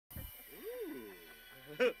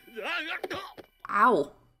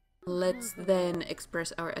Ow! Let's then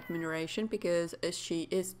express our admiration because she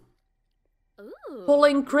is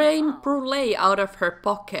pulling creme brulee out of her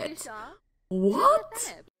pocket.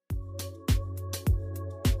 What?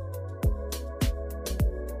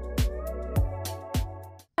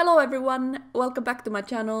 Hello everyone, welcome back to my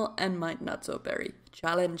channel and my not so berry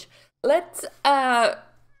challenge. Let's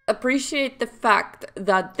appreciate the fact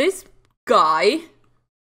that this guy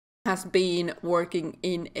has been working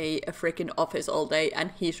in a freaking office all day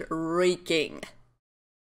and he's reeking.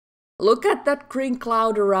 Look at that green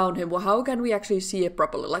cloud around him. Well, how can we actually see it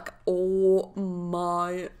properly? Like, oh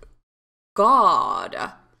my god.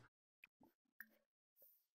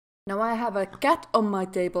 Now I have a cat on my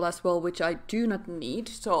table as well, which I do not need.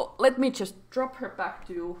 So let me just drop her back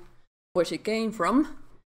to where she came from.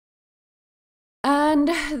 And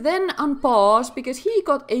then unpause because he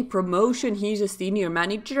got a promotion. He's a senior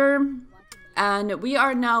manager. And we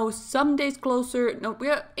are now some days closer. No, we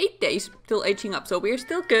are 8 days till aging up. So we're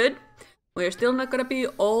still good. We're still not gonna be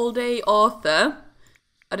all day author.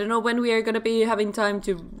 I don't know when we are gonna be having time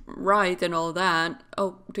to write and all that.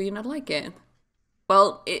 Oh, do you not like it?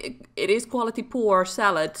 Well, it is quality poor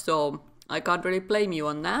salad, so I can't really blame you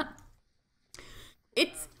on that.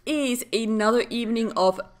 It is another evening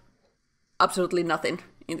of absolutely nothing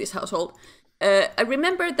in this household. I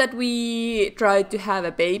remember that we tried to have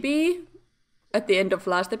a baby at the end of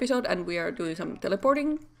last episode and we are doing some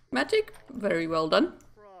teleporting magic. Very well done.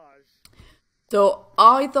 So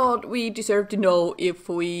I thought we deserved to know if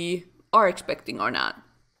we are expecting or not.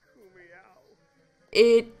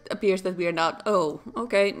 It appears that we are not. Oh,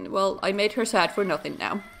 okay. Well, I made her sad for nothing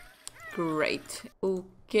now. Great.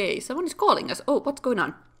 Okay, someone is calling us. Oh, what's going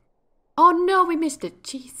on? Oh no, we missed it.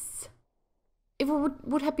 Jeez. It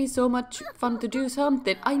would have been so much fun to do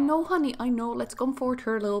something. I know, honey, I know. Let's comfort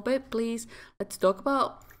her a little bit, please. Let's talk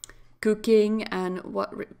about cooking and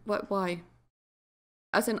why.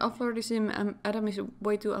 As an offloadism, Adam is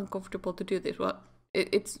way too uncomfortable to do this. What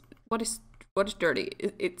is dirty?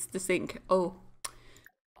 It's the sink. Oh.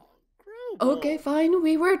 Okay, fine.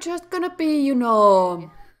 We were just gonna be, you know,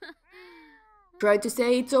 try to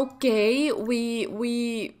say it's okay.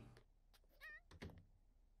 We.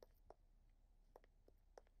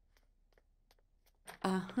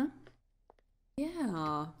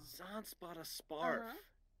 Yeah.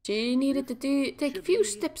 She needed to take a few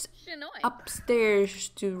steps upstairs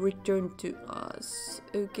to return to us.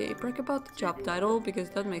 Okay, brag about the job title, because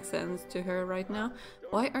that makes sense to her right now.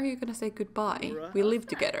 Why are you gonna say goodbye? We live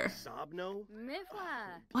together.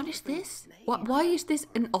 What is this? Why is this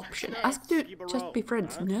an option? Ask to just be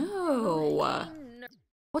friends. No.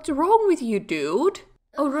 What's wrong with you, dude?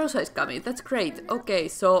 Oh, Rosa is coming. That's great. Okay,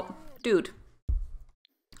 so, dude.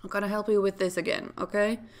 I'm gonna help you with this again,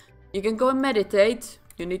 okay? You can go and meditate.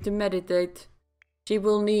 You need to meditate. She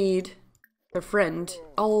will need her friend.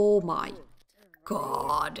 Oh my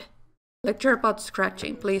god. Lecture about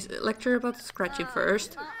scratching, please. Lecture about scratching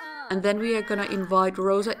first. And then we are gonna invite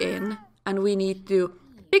Rosa in. And we need to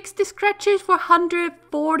fix the scratches for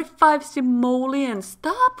 145 simoleons.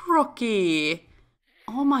 Stop, Rocky.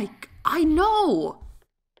 Oh my... I know.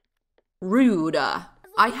 Rude.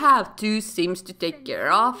 I have 2 sims to take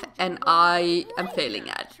care of, and I am failing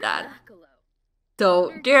at that.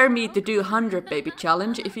 So, dare me to do 100 baby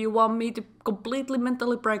challenge if you want me to completely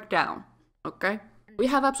mentally break down, okay? We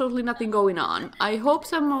have absolutely nothing going on. I hope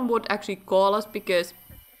someone would actually call us because...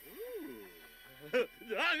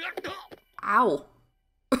 Ow!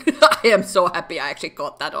 I am so happy I actually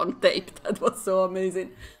got that on tape. That was so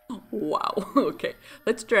amazing. Wow, okay.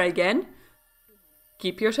 Let's try again.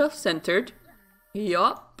 Keep yourself centered.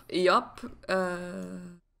 Yup.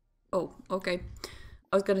 Oh, okay.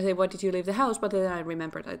 I was gonna say, why did you leave the house? But then I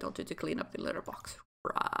remembered I told you to clean up the litter box.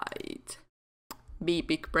 Right. Be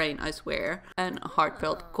big brain, I swear. And a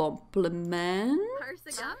heartfelt compliment.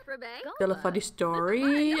 Tell a funny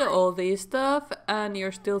story, all this stuff. And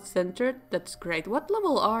you're still centered. That's great. What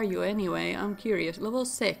level are you anyway? I'm curious. Level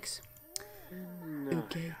 6.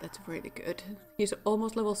 Okay, that's really good. He's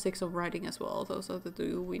almost level 6 of writing as well. So the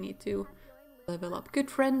two we need to level up.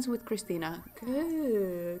 Good friends with Christina.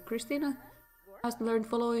 Good. Christina has learned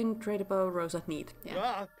following trait about Rosa need.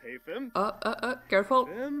 Yeah. Careful.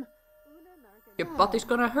 Your butt is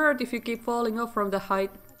gonna hurt if you keep falling off from the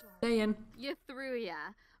height. Saying.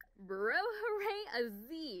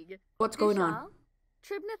 What's going on?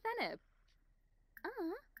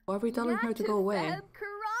 Why are we telling her to go away?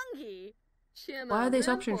 Why are these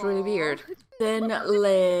options really weird? Then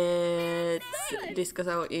let's discuss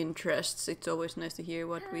our interests. It's always nice to hear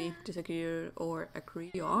what we disagree or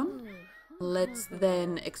agree on. Let's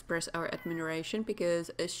then express our admiration because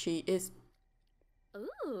she is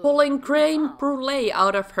pulling creme brulee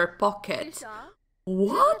out of her pocket.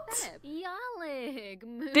 What?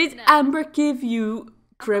 Did Amber give you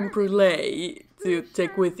creme brulee to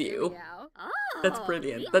take with you? That's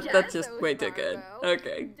brilliant. That's just way too good.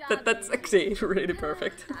 Okay, that's actually really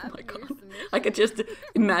perfect. Oh my god. I could just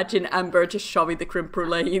imagine Amber just shoving the creme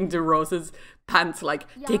brulee into Rose's pants like,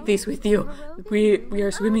 take these with you. We are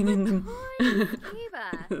swimming in them.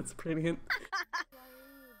 That's brilliant.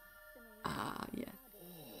 Yeah.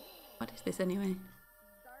 What is this anyway?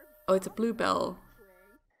 Oh, it's a bluebell.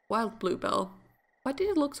 Wild bluebell. Why did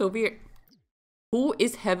it look so weird? Who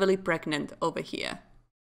is heavily pregnant over here?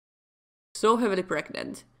 So heavily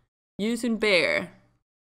pregnant. Yusun Bear.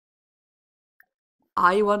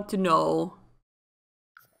 I want to know.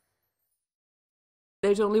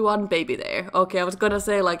 There's only one baby there. Okay, I was gonna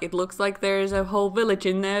say, like, it looks like there's a whole village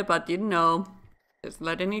in there, but you know. Just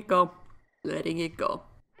letting it go. Letting it go.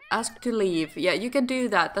 Ask to leave. Yeah, you can do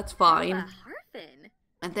that. That's fine.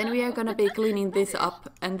 And then we are gonna be cleaning this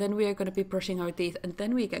up. And then we are gonna be brushing our teeth. And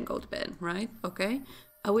then we can go to bed, right? Okay.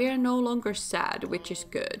 We are no longer sad, which is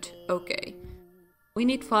good. Okay. We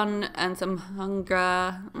need fun and some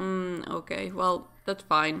hunger. Okay, well, that's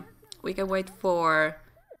fine. We can wait for...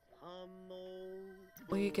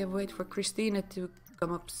 We can wait for Christina to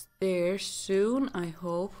come upstairs soon, I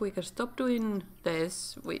hope. We can stop doing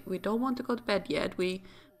this. We don't want to go to bed yet. We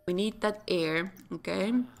need that air,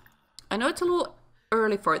 okay? I know it's a little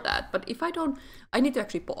early for that, but if I don't... I need to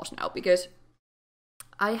actually pause now, because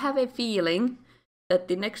I have a feeling that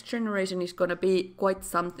the next generation is gonna be quite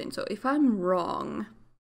something. So if I'm wrong,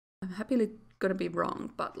 I'm happily gonna be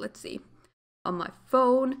wrong, but let's see. On my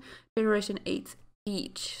phone, Generation 8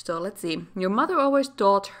 each. So let's see. Your mother always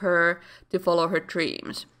taught her to follow her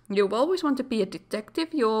dreams. You always wanted to be a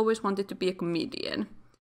detective, you always wanted to be a comedian.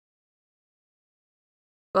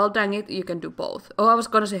 Well, dang it, you can do both. Oh, I was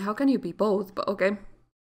gonna say, how can you be both? But okay.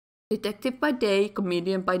 Detective by day,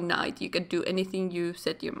 comedian by night. You can do anything you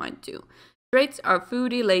set your mind to. Traits are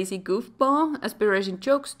foodie, lazy, goofball, aspiration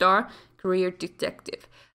joke star, career detective.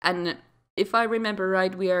 And if I remember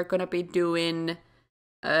right, we are gonna be doing...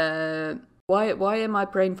 Why am I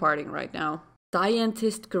brain farting right now?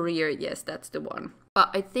 Scientist career, yes, that's the one. But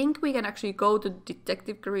I think we can actually go to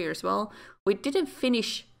detective career as well. We didn't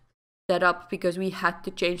finish that up because we had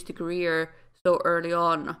to change the career so early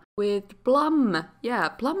on. With Plum, yeah,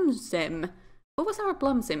 Plum Sim. What was our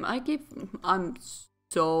Plum Sim? I'm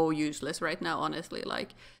so useless right now, honestly.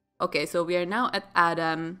 Like, okay, so we are now at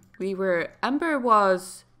Adam. Amber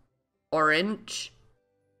was orange.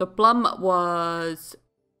 So Plum was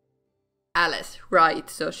Alice, right?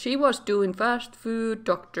 So she was doing fast food,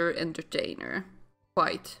 doctor, entertainer.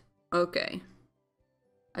 Quite okay.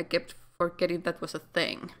 I kept forgetting that was a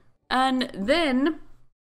thing. And then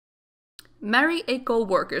marry a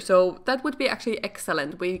co-worker. So that would be actually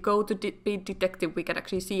excellent. We go to be detective. We can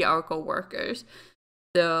actually see our co-workers.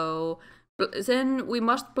 So then we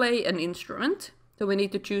must play an instrument. So we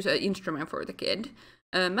need to choose an instrument for the kid.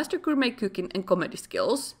 Master gourmet cooking and comedy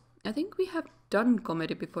skills. I think we have done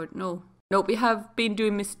comedy before. No, we have been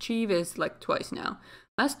doing mischievous like twice now.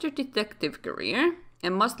 Master detective career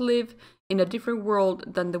and must live in a different world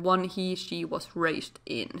than the one she was raised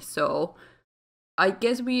in. So I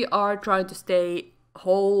guess we are trying to stay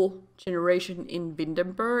whole generation in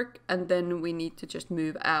Windenburg, and then we need to just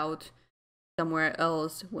move out somewhere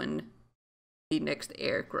else when the next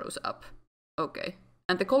heir grows up. Okay.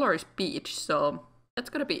 And the color is peach, so that's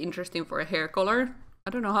gonna be interesting for a hair color. I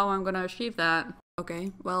don't know how I'm gonna achieve that.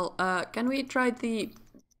 Okay, well, can we try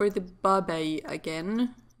for the Babe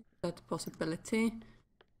again? That possibility.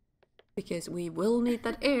 Because we will need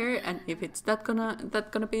that air, and if it's that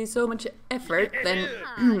gonna be so much effort, then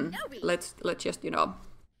let's just, you know,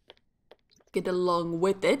 get along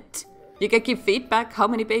with it. You can give feedback. How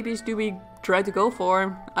many babies do we try to go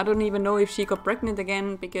for? I don't even know if she got pregnant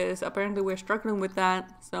again, because apparently we're struggling with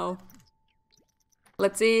that. So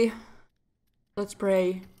let's see. Let's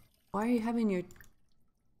pray. Why are you having your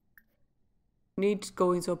needs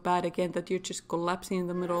going so bad again that you're just collapsing in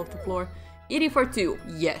the middle of the floor? Eating for two.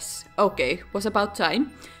 Yes. Okay. Was about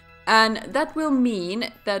time. And that will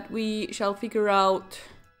mean that we shall figure out...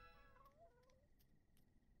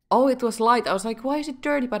 Oh, it was light. I was like, why is it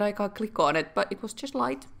dirty? But I can't click on it. But it was just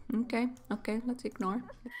light. Okay. Okay. Let's ignore.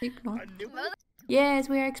 Yes,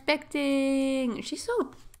 we are expecting. She's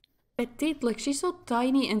so petite. Like, she's so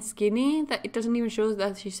tiny and skinny that it doesn't even show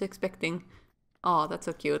that she's expecting. Oh, that's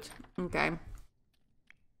so cute. Okay.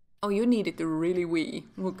 Oh, you needed to really wee.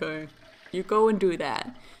 Okay. You go and do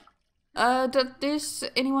that. Does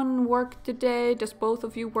anyone work today? Does both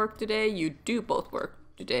of you work today? You do both work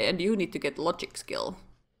today, and you need to get logic skill.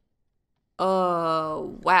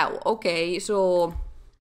 Wow, okay, so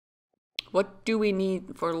what do we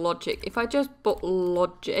need for logic? If I just put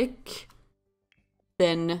logic,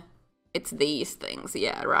 then it's these things,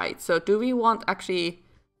 yeah, right. So do we want actually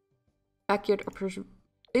backyard operation?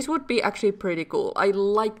 This would be actually pretty cool. I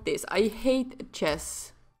like this. I hate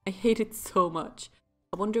chess. I hate it so much.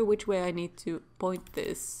 I wonder which way I need to point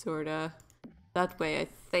this, sorta. That way, I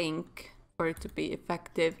think, for it to be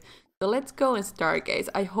effective. So let's go and stargaze.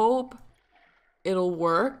 I hope it'll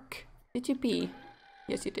work. Did you pee?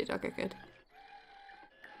 Yes, you did. Okay, good.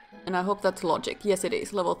 And I hope that's logic. Yes, it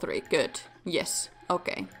is. Level 3. Good. Yes.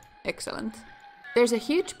 Okay. Excellent. There's a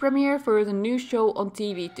huge premiere for the new show on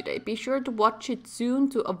TV today. Be sure to watch it soon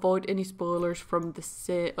to avoid any spoilers from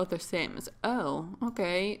the other Sims. Oh,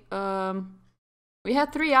 okay. We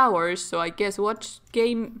had 3 hours, so I guess watch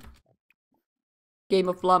Game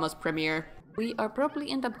of Llamas premiere. We are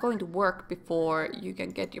probably end up going to work before you can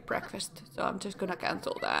get your breakfast, so I'm just gonna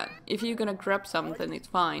cancel that. If you're gonna grab something, it's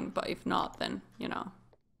fine, but if not, then, you know.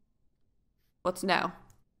 What's now?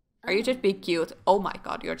 Are you just being cute? Oh my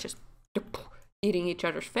god, you're just eating each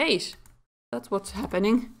other's face. That's what's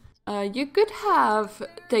happening. You could have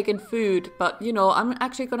taken food, but, you know, I'm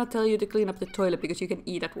actually gonna tell you to clean up the toilet because you can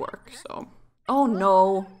eat at work, so. Oh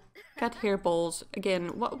no! Cat hair balls. Again,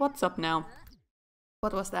 what's up now?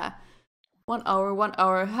 What was that? 1 hour, 1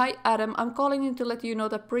 hour. Hi, Adam. I'm calling in to let you know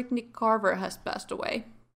that Brittany Carver has passed away.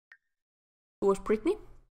 Who was Brittany?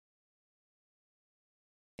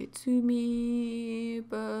 Itsumi...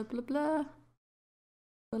 blah blah blah.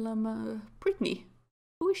 Brittany.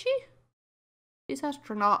 Who is she? She's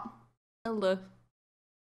astronaut. Hello.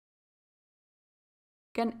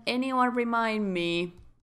 Can anyone remind me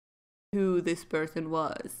who this person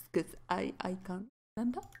was? Because I can't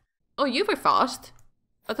remember. Oh, you were fast.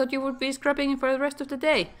 I thought you would be scrubbing for the rest of the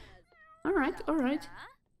day. Alright, alright.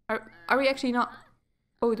 Are we actually not...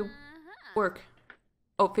 Oh, the work.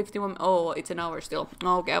 Oh, 51... Oh, it's an hour still.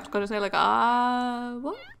 Okay, I was gonna say like,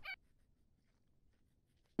 what?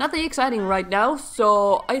 Nothing exciting right now,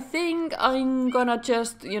 so I think I'm gonna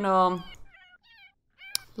just, you know,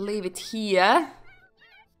 leave it here.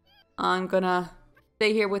 I'm gonna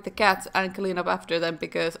stay here with the cats and clean up after them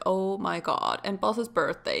because, oh my god. And boss's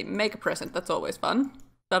birthday. Make a present, that's always fun.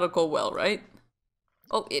 That'll go well, right?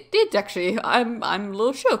 Oh, it did actually. I'm a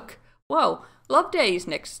little shook. Wow, love days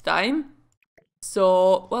next time.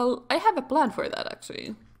 So, well, I have a plan for that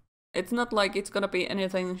actually. It's not like it's gonna be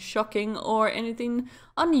anything shocking or anything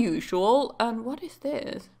unusual. And what is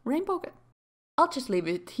this? Rainbow. I'll just leave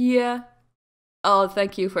it here. Oh,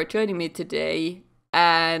 thank you for joining me today.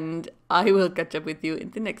 And I will catch up with you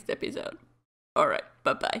in the next episode. Alright,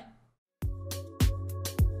 bye-bye.